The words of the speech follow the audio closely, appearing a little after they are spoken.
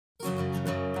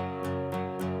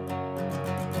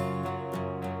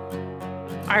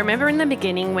I remember in the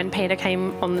beginning when Peter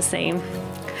came on the scene,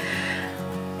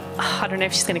 I don't know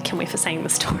if she's going to kill me for saying the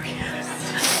story.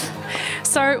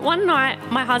 So one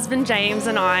night, my husband James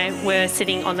and I were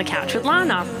sitting on the couch with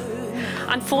Lana.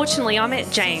 Unfortunately, I met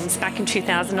James back in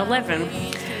 2011,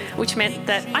 which meant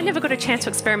that I never got a chance to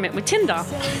experiment with Tinder.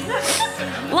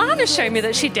 Lana showed me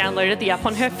that she downloaded the app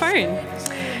on her phone.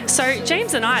 So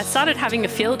James and I started having a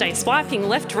field day, swiping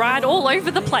left, right, all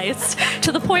over the place,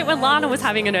 to the point where Lana was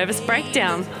having a nervous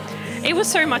breakdown. It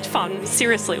was so much fun,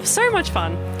 seriously, it was so much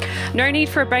fun. No need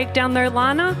for a breakdown though,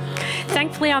 Lana.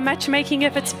 Thankfully, our matchmaking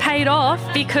efforts paid off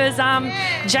because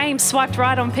James swiped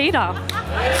right on Peter.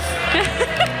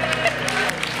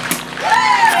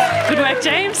 Good work,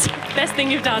 James. Best thing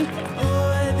you've done.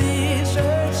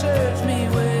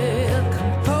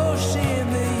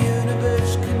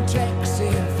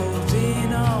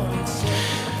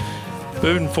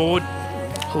 Moving forward,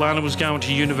 Lana was going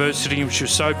to university and she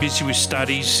was so busy with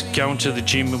studies, going to the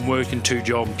gym and working 2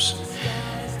 jobs.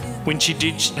 When she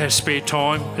did have spare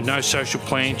time and no social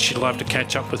plans, she loved to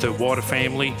catch up with her wider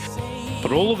family.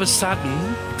 But all of a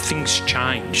sudden, things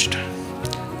changed.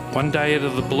 One day out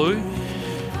of the blue,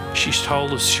 she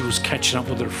told us she was catching up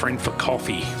with her friend for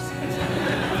coffee.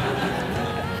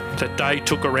 That day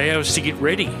took her hours to get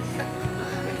ready.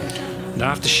 And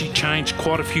after she changed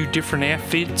quite a few different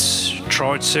outfits,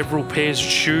 tried several pairs of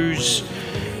shoes,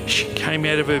 she came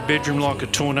out of her bedroom like a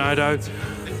tornado,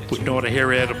 with not a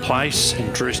hair out of place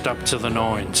and dressed up to the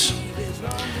nines.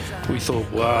 We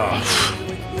thought, wow,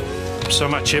 so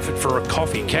much effort for a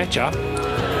coffee catch-up.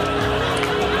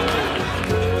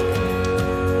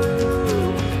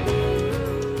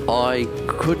 I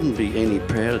couldn't be any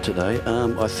prouder today.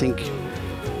 I think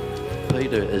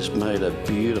Peter has made a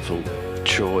beautiful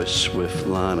choice with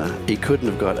Lana. He couldn't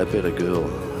have got a better girl.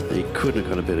 He couldn't have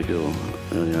got a better girl.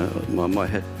 You know, my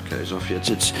hat goes off here.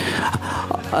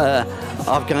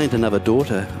 I've gained another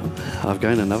daughter. I've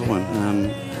gained another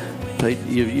one. Pete,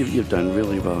 you've done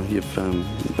really well. You've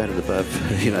batted above,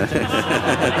 you know.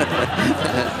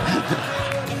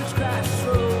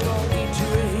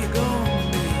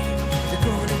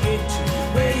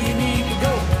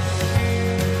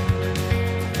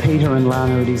 Peter and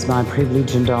Lana, it is my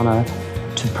privilege and honour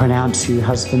to pronounce you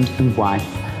husband and wife.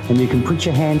 And you can put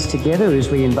your hands together as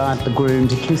we invite the groom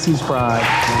to kiss his bride.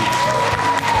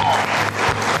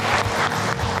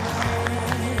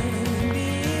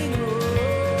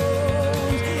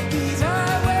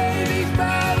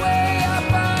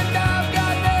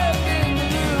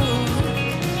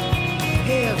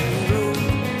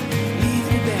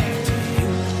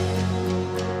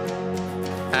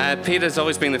 Peter's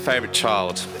always been the favourite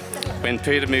child. When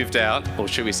Peter moved out, or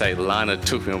should we say Lana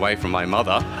took me away from my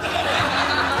mother,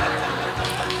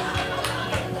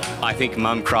 I think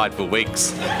Mum cried for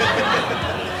weeks.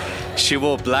 She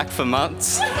wore black for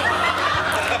months,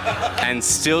 and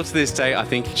still to this day, I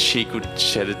think she could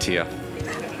shed a tear.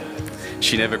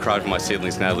 She never cried for my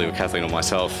siblings, Natalie or Kathleen or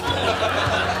myself.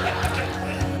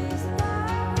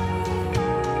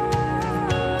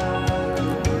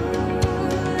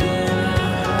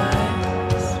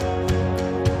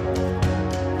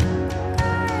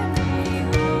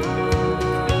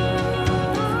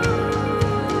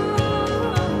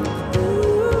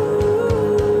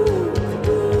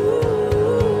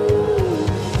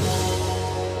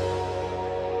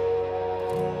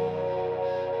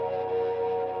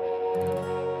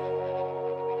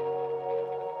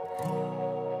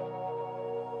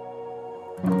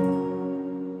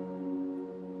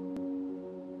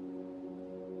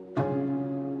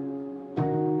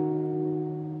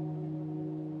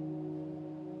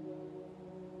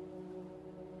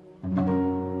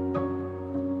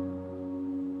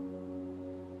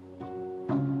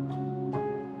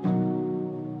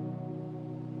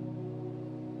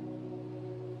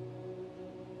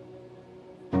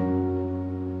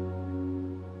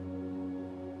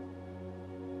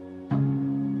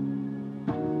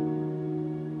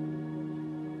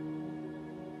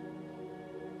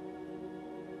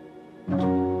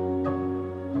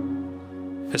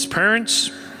 As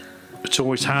parents, it's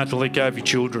always hard to let go of your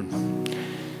children.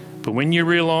 But when you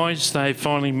realise they've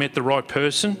finally met the right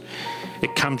person,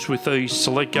 it comes with ease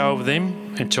to let go of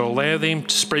them and to allow them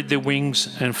to spread their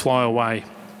wings and fly away.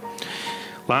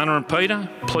 Lana and Peter,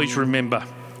 please remember,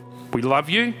 we love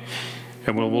you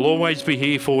and we will always be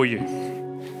here for you.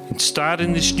 In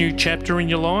starting this new chapter in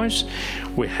your lives,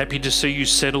 we're happy to see you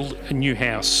settled a new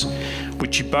house,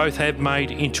 which you both have made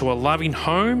into a loving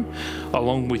home,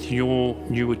 along with your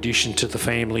new addition to the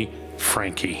family,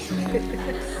 Frankie.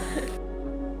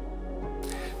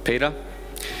 Peter,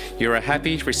 you're a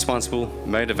happy, responsible,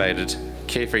 motivated,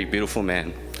 carefree, beautiful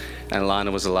man. and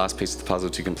Lana was the last piece of the puzzle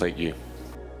to complete you.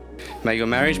 May your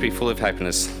marriage be full of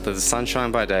happiness, let the sun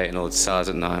shine by day and all its stars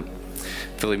at night.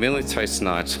 Fill your meal toast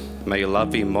tonight. May your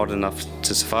love be modern enough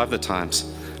to survive the times,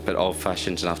 but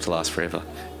old-fashioned enough to last forever.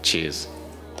 Cheers.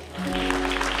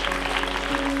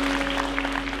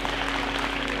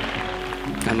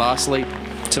 And lastly,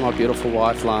 to my beautiful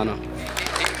wife, Lana.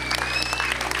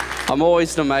 I'm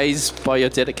always amazed by your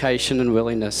dedication and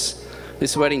willingness.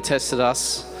 This wedding tested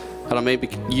us, and I mean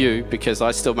you, because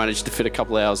I still managed to fit a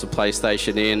couple of hours of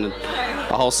PlayStation in, and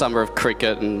a whole summer of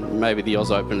cricket, and maybe the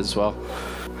Oz Open as well.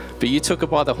 But you took it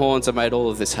by the horns and made all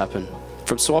of this happen.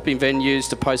 From swapping venues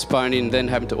to postponing, then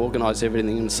having to organise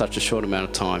everything in such a short amount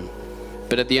of time.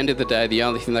 But at the end of the day, the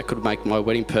only thing that could make my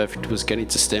wedding perfect was getting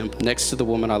to stand next to the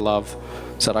woman I love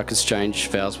so that I could exchange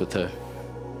vows with her.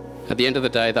 At the end of the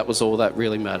day, that was all that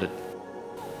really mattered.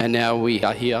 And now we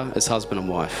are here as husband and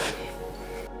wife.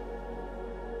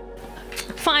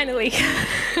 Finally,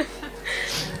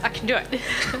 I can do it.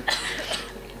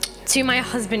 To my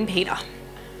husband, Peter.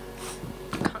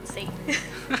 Can't see.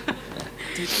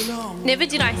 Never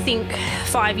did I think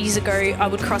 5 years ago I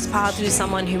would cross paths with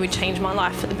someone who would change my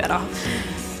life for the better.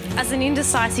 As an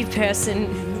indecisive person,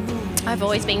 I've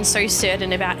always been so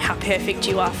certain about how perfect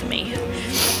you are for me.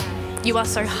 You are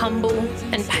so humble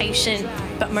and patient,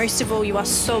 but most of all, you are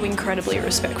so incredibly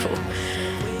respectful.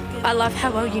 I love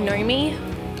how well you know me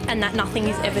and that nothing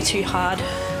is ever too hard.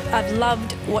 I've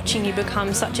loved watching you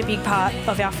become such a big part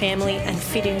of our family and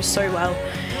fit in so well.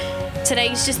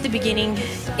 Today is just the beginning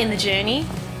in the journey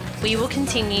we will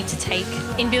continue to take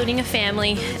in building a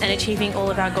family and achieving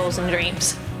all of our goals and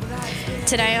dreams.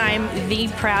 Today I am the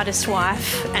proudest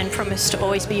wife and promise to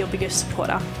always be your biggest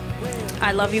supporter.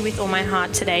 I love you with all my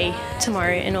heart today,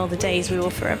 tomorrow and all the days we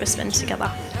will forever spend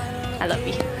together. I love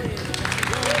you.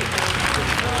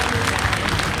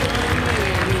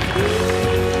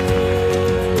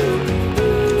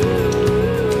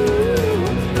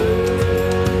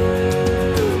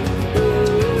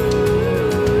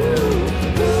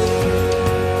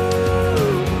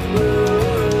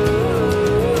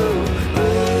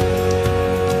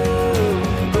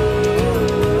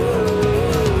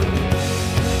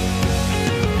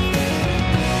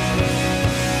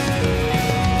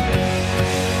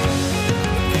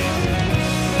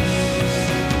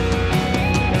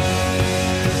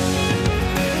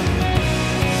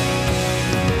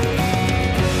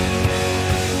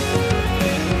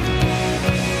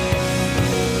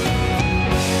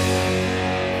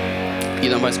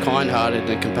 You're the most kind-hearted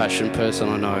and compassionate person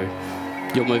I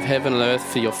know. You'll move heaven and earth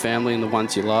for your family and the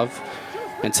ones you love.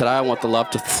 And today I want the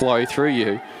love to flow through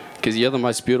you because you're the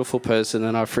most beautiful person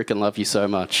and I freaking love you so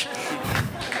much.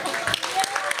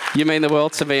 You mean the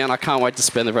world to me and I can't wait to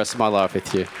spend the rest of my life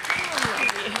with you.